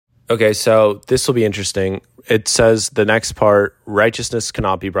Okay, so this will be interesting. It says the next part, righteousness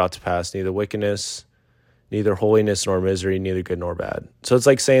cannot be brought to pass, neither wickedness, neither holiness nor misery, neither good nor bad. So it's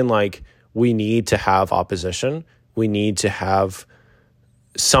like saying like we need to have opposition. We need to have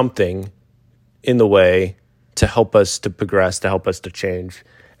something in the way to help us to progress, to help us to change.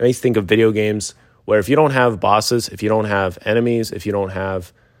 And I think of video games where if you don't have bosses, if you don't have enemies, if you don't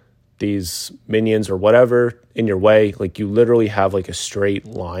have these minions or whatever in your way, like you literally have like a straight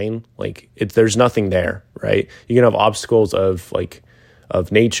line, like there's nothing there, right? You can have obstacles of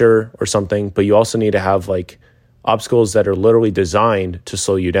nature or something, but you also need to have like obstacles that are literally designed to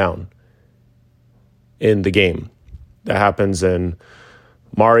slow you down in the game. That happens in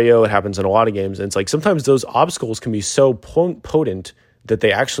Mario, it happens in a lot of games, and it's like sometimes those obstacles can be so potent that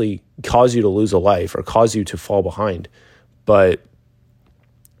they actually cause you to lose a life or cause you to fall behind. But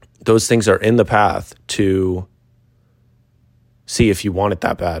those things are in the path to see if you want it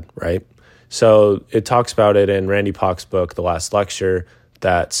that bad, right? So it talks about it in Randy Pock's book, The Last Lecture,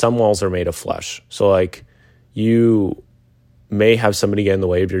 that some walls are made of flesh. So like you may have somebody get in the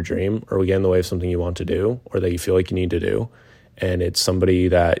way of your dream or get in the way of something you want to do or that you feel like you need to do. And it's somebody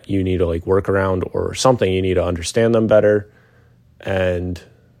that you need to like work around or something, you need to understand them better. And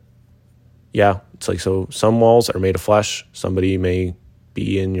yeah, it's like, so some walls are made of flesh. Somebody may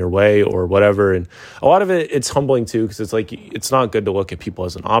be in your way or whatever. And a lot of it's humbling too, because it's like, it's not good to look at people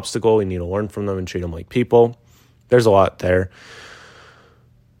as an obstacle. You need to learn from them and treat them like people. There's a lot there.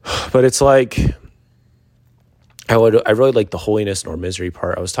 But it's like, I really like the holiness nor misery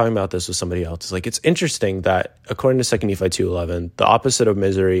part. I was talking about this with somebody else. It's like, it's interesting that according to 2 Nephi 2:11, the opposite of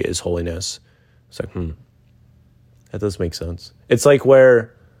misery is holiness. It's like, that does make sense. It's like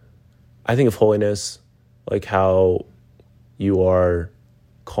where I think of holiness, like how you are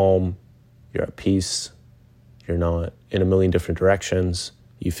calm, you're at peace, you're not in a million different directions.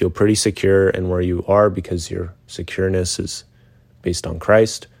 You feel pretty secure in where you are because your secureness is based on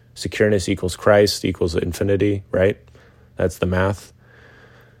Christ. Secureness equals Christ equals infinity, right? That's the math.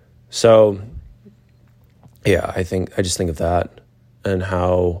 So, yeah, I just think of that and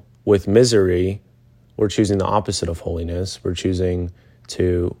how with misery, we're choosing the opposite of holiness. We're choosing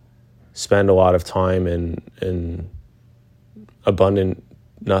to spend a lot of time in abundant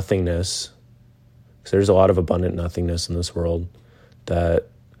nothingness, because there's a lot of abundant nothingness in this world that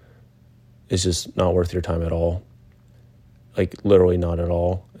is just not worth your time at all. Like literally not at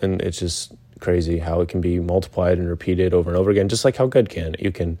all. And it's just crazy how it can be multiplied and repeated over and over again, just like how good can.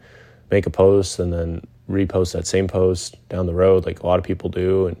 You can make a post and then repost that same post down the road like a lot of people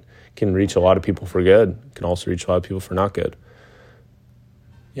do, and can reach a lot of people for good. Can also reach a lot of people for not good.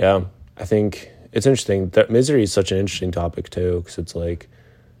 Yeah, I think it's interesting that misery is such an interesting topic too, because it's like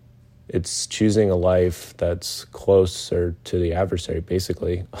it's choosing a life that's closer to the adversary,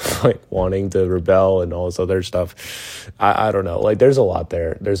 basically, like wanting to rebel and all this other stuff. I don't know. Like there's a lot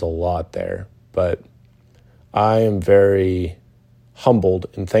there. But I am very humbled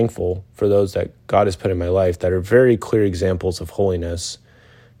and thankful for those that God has put in my life that are very clear examples of holiness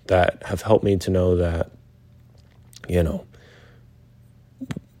that have helped me to know that,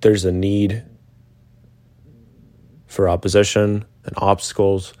 there's a need for opposition and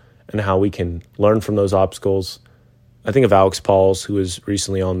obstacles and how we can learn from those obstacles. I think of Alex Pauls, who was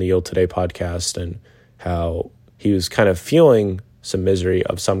recently on the Yield Today podcast, and how he was kind of feeling some misery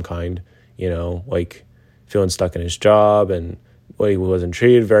of some kind, like feeling stuck in his job and he wasn't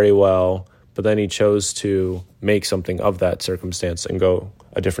treated very well. But then he chose to make something of that circumstance and go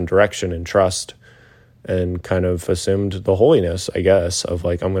a different direction and trust, and kind of assumed the holiness, I guess, of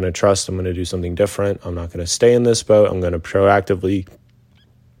like, I'm going to trust, I'm going to do something different. I'm not going to stay in this boat. I'm going to proactively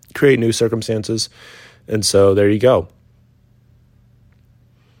create new circumstances. And so there you go.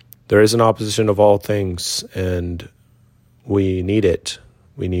 There is an opposition of all things, and we need it.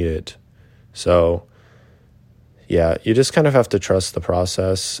 So yeah, you just kind of have to trust the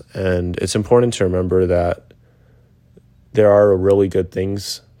process. And it's important to remember that there are really good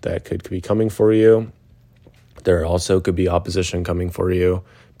things that could be coming for you. There also could be opposition coming for you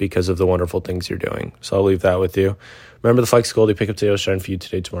because of the wonderful things you're doing. So I'll leave that with you. Remember the flexibility, pick up today, shine for you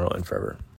today, tomorrow, and forever.